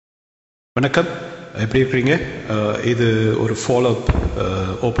வணக்கம், எப்படி இருக்கிறீங்க? இது ஒரு ஃபாலோ அப்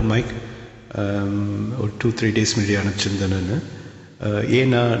ஓப்பன் மைக் ஒரு 2-3 டேஸ் முன்னாடி அனுப்பிச்சிருந்தேன் நான்.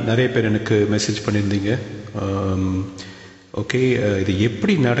 ஏன்னா நிறைய பேர் எனக்கு மெசேஜ் பண்ணியிருந்தீங்க. ஓகே, இது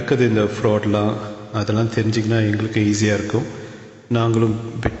எப்படி நடக்குது இந்த ஃப்ராட்லாம், அதெல்லாம் தெரிஞ்சிங்கன்னா எங்களுக்கு ஈஸியாக இருக்கும். நாங்களும்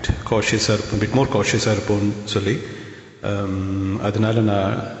பிட் மோர் காஷியஸாக இருப்போம்னு சொல்லி, அதனால் நான்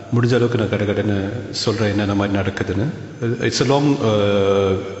முடிஞ்ச அளவுக்கு நான் கடன்னு சொல்கிறேன் என்னென்ன மாதிரி நடக்குதுன்னு. It's a long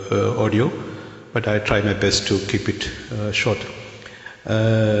audio, but I try my best to keep it short.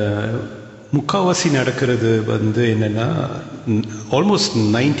 முக்கால்வாசி நடக்கிறது என்னென்னா, ஆல்மோஸ்ட்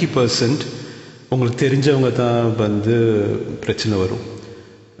 90% உங்களுக்கு தெரிஞ்சவங்க தான் பிரச்சனை வரும்.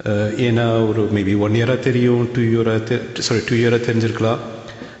 ஏன்னா ஒரு மேபி 1 இயராக தெரியும், 2 இயராக தெரிஞ்சிருக்கலாம்.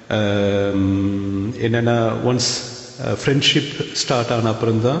 என்னென்னா ஒன்ஸ் ஃப்ரெண்ட்ஷிப் ஸ்டார்ட் ஆன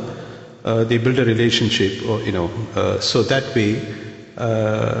அப்புறம் தான் they build a relationship, or so that way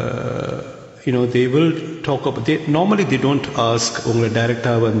they will talk about, normally they don't ask உங்களை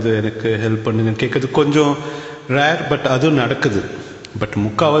டைரெக்டாக எனக்கு ஹெல்ப் பண்ணுங்கன்னு கேட்குறது கொஞ்சம் ரேர், பட் அதுவும் நடக்குது. பட்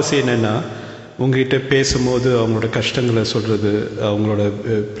முக்கால்வாசி என்னென்னா, உங்ககிட்ட பேசும்போது அவங்களோட கஷ்டங்களை சொல்கிறது, அவங்களோட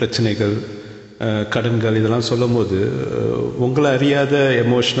பிரச்சனைகள், கடன்கள் இதெல்லாம் சொல்லும் போது உங்களை அறியாத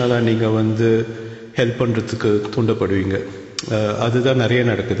எமோஷ்னலாக நீங்கள் ஹெல்ப் பண்ணுறதுக்கு தூண்டப்படுவீங்க. அதுதான் நிறைய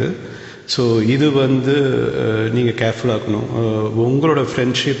நடக்குது. ஸோ இது நீங்கள் கேர்ஃபுல்லாகணும். உங்களோட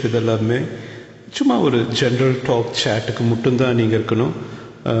ஃப்ரெண்ட்ஷிப் இதெல்லாமே சும்மா ஒரு ஜென்ரல் டாக் சேட்டுக்கு மட்டும்தான் நீங்கள் இருக்கணும்.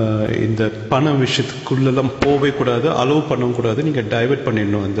 இந்த பண விஷயத்துக்குள்ளெல்லாம் போகவே கூடாது, அலோவ் பண்ணவும் கூடாது. நீங்கள் டைவெர்ட்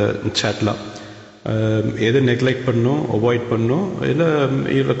பண்ணிடணும் அந்த சேட்லாம். எதை நெக்லெக்ட் பண்ணணும், அவாய்ட் பண்ணணும்.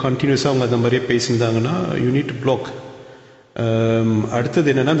 இல்லை கண்டினியூஸாக அவங்க அந்த மாதிரியே பேசியிருந்தாங்கன்னா யூ நீட் டு பிளாக். அடுத்தது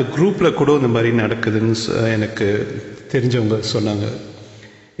என்னென்னா, அந்த குரூப்பில் கூட இந்த மாதிரி நடக்குதுன்னு எனக்கு தெரிஞ்சவங்க சொன்னாங்க.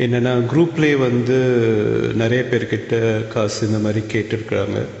 என்னென்னா, குரூப்லேயே நிறைய பேர்கிட்ட காசு இந்த மாதிரி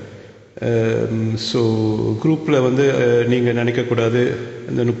கேட்டுருக்குறாங்க. ஸோ குரூப்பில் நீங்கள் நினைக்கக்கூடாது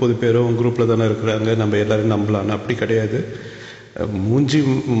இந்த 30 பேரும் குரூப்பில் தானே இருக்கிறாங்க, நம்ம எல்லோரும் நம்பலான்னு. அப்படி கிடையாது. மூஞ்சி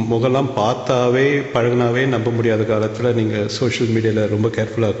முகலாம் பார்த்தாவே பழகினாவே நம்ப முடியாத காலத்தில் நீங்கள் சோஷியல் மீடியாவில் ரொம்ப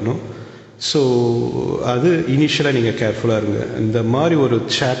கேர்ஃபுல்லாக இருக்கணும். ஸோ அது இனிஷியலாக நீங்கள் கேர்ஃபுல்லாக இருங்க. இந்த மாதிரி ஒரு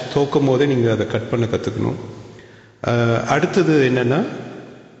சேட் தோக்கும் போதே நீங்கள் அதை கட் பண்ண கற்றுக்கணும். அடுத்தது என்னென்னா,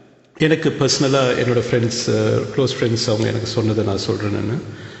 எனக்கு பர்சனலாக என்னோடய ஃப்ரெண்ட்ஸ், க்ளோஸ் ஃப்ரெண்ட்ஸ், அவங்க எனக்கு சொன்னதை நான் சொல்கிறேன். நான்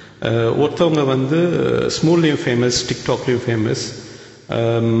ஒருத்தவங்க ஸ்மூல்லையும் ஃபேமஸ், டிக்டாக்லேயும் ஃபேமஸ்.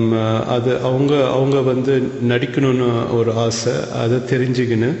 அது அவங்க நடிக்கணும்னு ஒரு ஆசை. அதை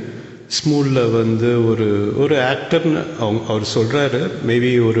தெரிஞ்சுக்கின்னு ஸ்மூலில் ஒரு ஆக்டர்னு அவர் சொல்கிறாரு.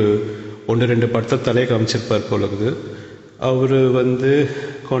 மேபி ஒரு 1-2 படத்தை தலையை காமிச்சிருப்பார் போலகுது. அவர்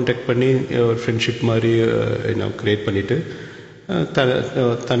காண்டாக்ட் பண்ணி ஒரு ஃப்ரெண்ட்ஷிப் மாதிரி க்ரியேட் பண்ணிவிட்டு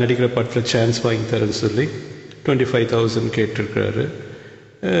தான் நடிக்கிற படத்தில் சான்ஸ் வாங்கி தரேன்னு சொல்லி 25,000 கேட்டிருக்கிறாரு.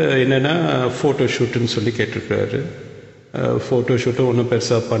 என்னென்னா ஃபோட்டோ ஷூட்டுன்னு சொல்லி கேட்டிருக்கிறாரு. ஃபோட்டோ ஷூட்டும் ஒன்றும்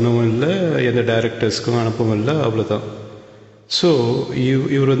பெருசாக பண்ணவும் இல்லை, எந்த டைரக்டர்ஸ்க்கும் அனுப்பவும் இல்லை, அவ்வளோதான். ஸோ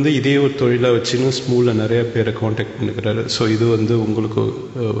இவர் இதே ஒரு தொழிலாக வச்சுன்னு ஸ்மூலில் நிறையா பேரை காண்டாக்ட் பண்ணிக்கிறாரு. ஸோ இது உங்களுக்கு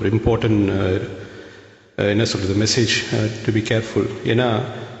ஒரு இம்பார்ட்டன்ட் என்ன சொல்கிறது மெசேஜ், டு பி கேர்ஃபுல். ஏன்னா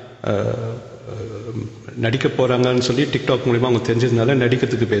நடிக்க போகிறாங்கன்னு சொல்லி டிக்டாக் மூலிமா அவங்க தெரிஞ்சதுனால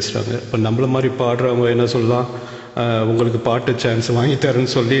நடிக்கிறதுக்கு பேசுகிறாங்க. இப்போ நம்மள மாதிரி பாடுறவங்க என்ன சொல்லலாம், உங்களுக்கு பாட்டு சான்ஸ் வாங்கி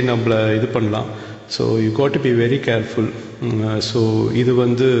தரேன்னு சொல்லி நம்மளை இது பண்ணலாம். So you got to be very careful. So இது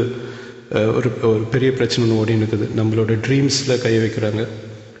ஒரு பெரிய பிரச்சனை ஒன்று ஓடின்னு இருக்குது. நம்மளோட ட்ரீம்ஸில் கை வைக்கிறாங்க.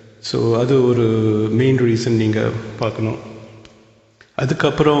 ஸோ அது ஒரு மெயின் ரீசன் நீங்கள் பார்க்கணும்.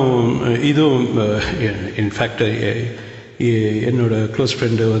 அதுக்கப்புறம் இதுவும் இன்ஃபேக்ட் என்னோட க்ளோஸ்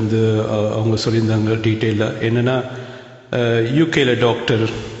ஃப்ரெண்டு அவங்க சொல்லியிருந்தாங்க டீட்டெயிலாக. என்னென்னா, யூகேல டாக்டர்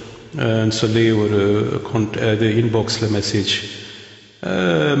சொல்லி ஒரு இது இன்பாக்ஸில் மெசேஜ்.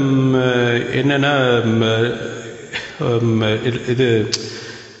 என்னென்னா, இது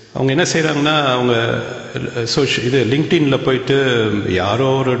அவங்க என்ன செய்கிறாங்கன்னா, அவங்க இது லிங்க்டின்ல போயிட்டு யாரோ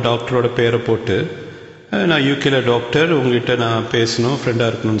ஒரு டாக்டரோட பேரை போட்டு, நான் யூகேல டாக்டர், உங்ககிட்ட நான் பேசணும், ஃப்ரெண்டாக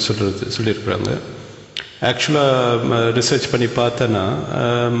இருக்கணும்னு சொல்லியிருக்கிறாங்க. ஆக்சுவலாக ரிசர்ச் பண்ணி பார்த்தேன்னா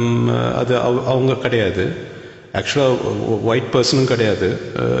அது அவங்க கிடையாது. ஆக்சுவலாக ஒயிட் பர்சனும் கிடையாது,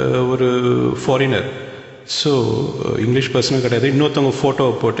 ஒரு ஃபாரினர். ஸோ இங்கிலீஷ் பர்சனும் கிடையாது. இன்னொருத்தவங்க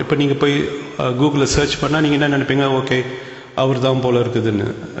ஃபோட்டோவை போட்டு, இப்போ நீங்கள் போய் கூகுளில் சர்ச் பண்ணால் நீங்கள் என்ன நினைப்பீங்க, ஓகே அவர் தான் போல் இருக்குதுன்னு,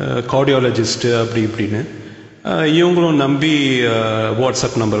 கார்டியாலஜிஸ்ட்டு அப்படி இப்படின்னு. இவங்களும் நம்பி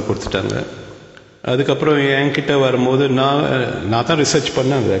வாட்ஸ்அப் நம்பர் கொடுத்துட்டாங்க. அதுக்கப்புறம் என்கிட்ட வரும்போது நான் தான் ரிசர்ச்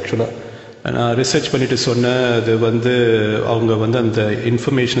பண்ணேன். அது ஆக்சுவலாக நான் ரிசர்ச் பண்ணிவிட்டு சொன்னேன். அது அவங்க அந்த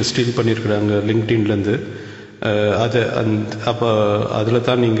இன்ஃபர்மேஷனை ஸ்டீல் பண்ணியிருக்கிறாங்க லிங்க்டின்லேருந்து. அப்போ அதில்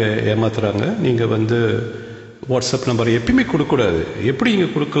தான் நீங்கள் ஏமாத்துறாங்க. நீங்கள் வாட்ஸ்அப் நம்பர் எப்பயுமே கொடுக்கக்கூடாது. எப்படி இங்கே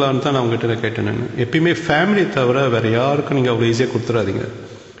கொடுக்கலான்னு தான் நான் உங்ககிட்ட கேட்டேன். நான் எப்பயுமே ஃபேமிலியை தவிர வேறு யாருக்கும் நீங்கள் அவ்வளோ ஈஸியாக கொடுத்துடாதீங்க.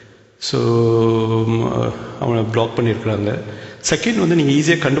 ஸோ அவனை பிளாக் பண்ணியிருக்கிறாங்க. செகண்ட் வந்து நீங்கள்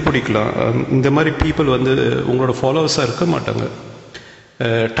ஈஸியாக கண்டுபிடிக்கலாம். இந்த மாதிரி பீப்புள் வந்து உங்களோட ஃபாலோவர்ஸாக இருக்க மாட்டாங்க.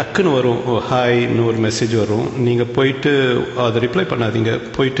 டக்குன்னு வரும், ஹாய்னு ஒரு மெசேஜ் வரும். நீங்கள் போயிட்டு அதை ரிப்ளை பண்ணாதீங்க.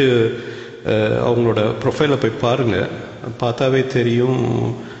 போயிட்டு அவங்களோட ப்ரொஃபைலை போய் பாருங்கள். பார்த்தாவே தெரியும்,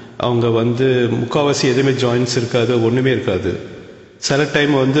 அவங்க வந்து முக்கால்வாசி எதுவுமே ஜாயின்ஸ் இருக்காது, ஒன்றுமே இருக்காது. சில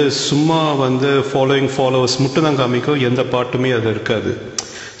டைம் வந்து சும்மா வந்து ஃபாலோவர்ஸ் மட்டும் தான் காமிக்கும், எந்த பாட்டுமே அதில் இருக்காது.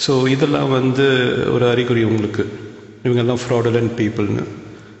 ஸோ இதெல்லாம் வந்து ஒரு அறிகுறி உங்களுக்கு, இவங்கெல்லாம் ஃப்ராடுலண்ட் பீப்புள்னு.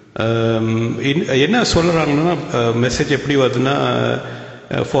 என்ன சொல்கிறாங்கன்னா, மெசேஜ் எப்படி வருதுன்னா,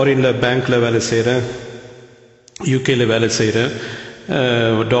 ஃபாரினில் பேங்க்கில் வேலை செய்கிறேன், யூகேயில் வேலை செய்கிறேன்,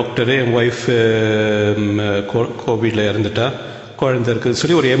 டாக்டரு, என் ஒய்ஃப் கோவிடில் இறந்துட்டா, குழந்தை இருக்குதுன்னு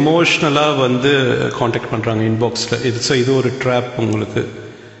சொல்லி ஒரு எமோஷ்னலாக வந்து காண்டாக்ட் பண்ணுறாங்க இன்பாக்ஸில். இது ஒரு ட்ராப் உங்களுக்கு.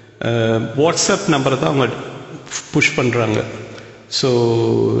 வாட்ஸ்அப் நம்பரை தான் அவங்க புஷ் பண்ணுறாங்க. ஸோ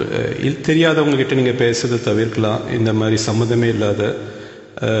இது தெரியாதவங்ககிட்ட நீங்கள் பேசுறதை தவிர்க்கலாம், இந்த மாதிரி சம்மந்தமே இல்லாத.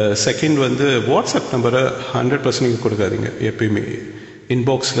 செகண்ட் வந்து வாட்ஸ்அப் நம்பரை 100% நீங்கள் கொடுக்காதீங்க. எப்பயுமே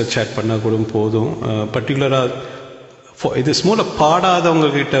இன்பாக்ஸில் சேட் பண்ணால் கூட போதும். பர்டிகுலராக இது ஸ்மூல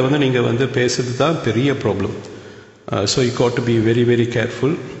பாடாதவங்ககிட்ட வந்து நீங்கள் வந்து பேசுறது தான் பெரிய problem. So you got to be very very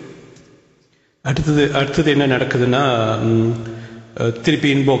careful. அடுத்தது என்ன நடக்குதுன்னா, திருப்பி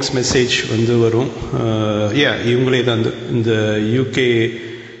இன்பாக்ஸ் மெசேஜ் வந்து வரும். இவங்களே தான் இந்த யூகே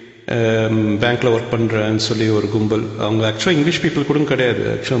பேங்க்கில் ஒர்க் பண்ணுறேன்னு சொல்லி ஒரு கும்பல். அவங்க ஆக்சுவலாக இங்கிலீஷ் பீப்புள் கூட கிடையாது.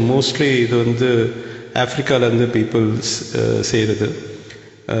 ஆக்சுவலாக மோஸ்ட்லி இது வந்து ஆஃப்ரிக்காவிலேருந்து பீப்புள்ஸ் செய்கிறது.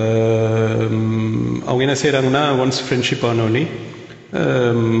 அவங்க என்ன செய்கிறாங்கன்னா, ஒன்ஸ் ஃப்ரெண்ட்ஷிப் ஆனோடனே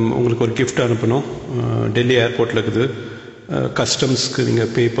உங்களுக்கு ஒரு கிஃப்ட் அனுப்பணும், டெல்லி ஏர்போர்ட்டில் இருக்குது, கஸ்டம்ஸ்க்கு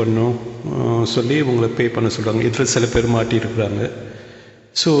நீங்கள் பே பண்ணணும் சொல்லி உங்களை பே பண்ண சொல்கிறாங்க. இதில் சில பேர் மாட்டியிருக்கிறாங்க.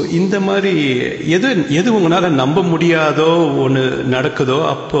 ஸோ இந்த மாதிரி எது உங்களால் நம்ப முடியாதோ ஒன்று நடக்குதோ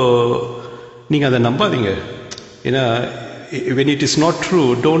அப்போது நீங்கள் அதை நம்பாதீங்க. ஏன்னா when it is not true,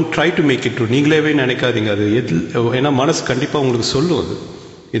 don't try to make it true. நீங்களேவே நினைக்காதீங்க அது ஏன்னா மனசு கண்டிப்பாக உங்களுக்கு சொல்லும்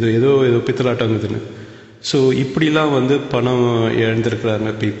அது ஏதோ பித்தலாட்டங்குதுன்னு. ஸோ இப்படிலாம் வந்து பணம் இழந்திருக்கிறாங்க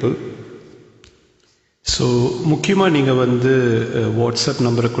பீப்புள். ஸோ முக்கியமாக நீங்கள் வந்து வாட்ஸ்அப்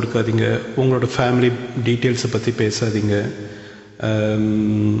நம்பரை கொடுக்காதீங்க. உங்களோட ஃபேமிலி டீட்டெயில்ஸை பற்றி பேசாதீங்க.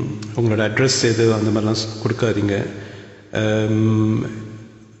 உங்களோட அட்ரஸ் எது அந்த மாதிரிலாம் கொடுக்காதீங்க.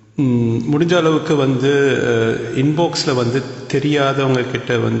 முடிஞ்ச அளவுக்கு வந்து இன்பாக்ஸில் வந்து தெரியாதவங்க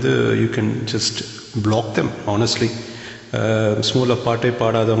கிட்ட வந்து you can just block them. Honestly ஸ்மூலில் பாட்டே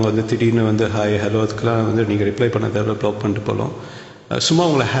பாடாதவங்க வந்து திடீர்னு வந்து ஹாய் ஹலோ அதுக்கெலாம் வந்து நீங்கள் ரிப்ளை பண்ண தேவை, பிளாக் பண்ணிட்டு போகலாம். சும்மா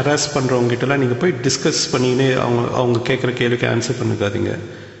அவங்கள ஹராஸ் பண்ணுறவங்ககிட்டலாம் நீங்கள் போய் டிஸ்கஸ் பண்ணினே அவங்க கேட்குற கேள்விக்கு ஆன்சர் பண்ணிக்காதீங்க.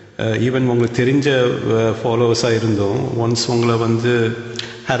 ஈவன் உங்களுக்கு தெரிஞ்ச ஃபாலோவர்ஸாக இருந்தோம் ஒன்ஸ் உங்களை வந்து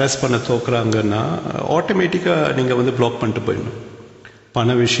ஹராஸ் பண்ண தோக்குறாங்கன்னா ஆட்டோமேட்டிக்காக நீங்கள் வந்து பிளாக் பண்ணிட்டு போயிடணும்.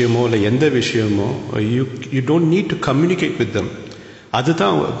 பண விஷயமோ இல்லை எந்த விஷயமோ you don't need to communicate with them.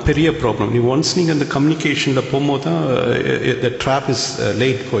 அதுதான் பெரிய ப்ராப்ளம். ஒன்ஸ் நீங்கள் அந்த கம்யூனிகேஷனில் போகும்போது தான் the trap is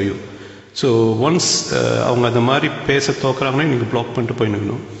laid for you. So once அவங்க அந்த மாதிரி பேச தோக்குறாங்கன்னா நீங்கள் பிளாக் பண்ணிட்டு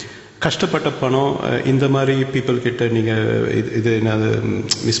போயிடணும். கஷ்டப்பட்ட பணம் இந்த மாதிரி பீப்புள் கிட்ட நீங்கள் இது நான்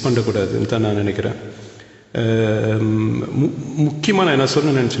மிஸ் பண்ணக்கூடாதுன்னு தான் நான் நினைக்கிறேன். முக்கியமாக நான் என்ன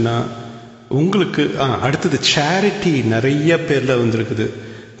சொல்ல நினச்சேன்னா, உங்களுக்கு அடுத்தது சேரிட்டி நிறைய பேரில் வந்துருக்குது.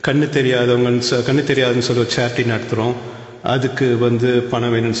 கண்ணு தெரியாதுன்னு சொல்லி ஒரு சேரிட்டி நடத்துகிறோம், அதுக்கு வந்து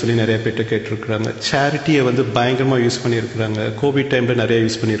பணம் வேணும்னு சொல்லி நிறைய பேர்ட்ட கேட்டிருக்கிறாங்க. சேரிட்டியை வந்து பயங்கரமாக யூஸ் பண்ணியிருக்கிறாங்க. கோவிட் டைமில் நிறைய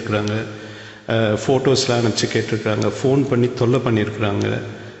யூஸ் பண்ணியிருக்கிறாங்க. ஃபோட்டோஸ்லாம் நினச்சி கேட்டிருக்கிறாங்க, ஃபோன் பண்ணி தொல்லை பண்ணியிருக்கிறாங்க,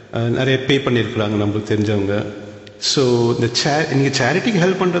 நிறைய பே பண்ணியிருக்கிறாங்க நம்மளுக்கு தெரிஞ்சவங்க. ஸோ இந்த நீங்கள் சேரிட்டிக்கு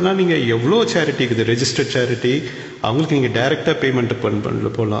ஹெல்ப் பண்ணுறதுனா நீங்கள் எவ்வளோ சேரிட்டி இருக்குது, ரெஜிஸ்டர்ட் சேரிட்டி, அவங்களுக்கு நீங்கள் டைரெக்டாக பேமெண்ட் பண்ண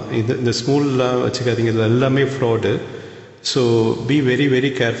போகலாம். இந்த ஸ்கூல்லாம் வச்சுக்காதீங்க, இது எல்லாமே fraud. So be very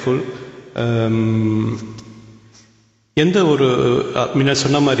very careful. எந்த ஒரு முன்ன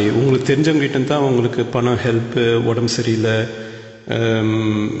சொன்ன மாதிரி உங்களுக்கு தெரிஞ்சவங்ககிட்ட தான் உங்களுக்கு பணம் ஹெல்ப்பு, உடம்பு சரியில்லை,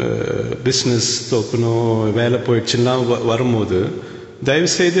 பிஸ்னஸ் தோக்கணும், வேலை போயிடுச்சுன்னா வரும்போது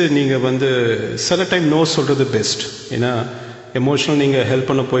தயவுசெய்து நீங்கள் வந்து சில டைம் நோ சொல்கிறது பெஸ்ட். ஏன்னா எமோஷனல் நீங்கள் ஹெல்ப்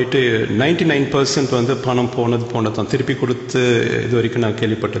பண்ண போயிட்டு 99% வந்து பணம் போனது தான் திருப்பி கொடுத்து இது வரைக்கும் நான்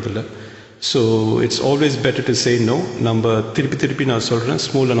கேள்விப்பட்டதில்லை. So it's always better to say no. நம்ம திருப்பி நான் சொல்கிறேன்,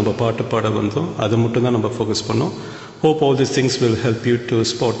 ஸ்மூலில் நம்ம பாட்டு பாட வந்தோம், அதை மட்டும் தான் நம்ம ஃபோக்கஸ் பண்ணோம். Hope all these things will help you to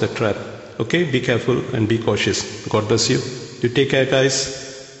spot the trap. Okay, be careful and be cautious. God bless you. You take care, guys.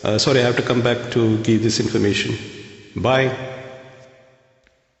 Sorry, I have to come back to give this information. Bye.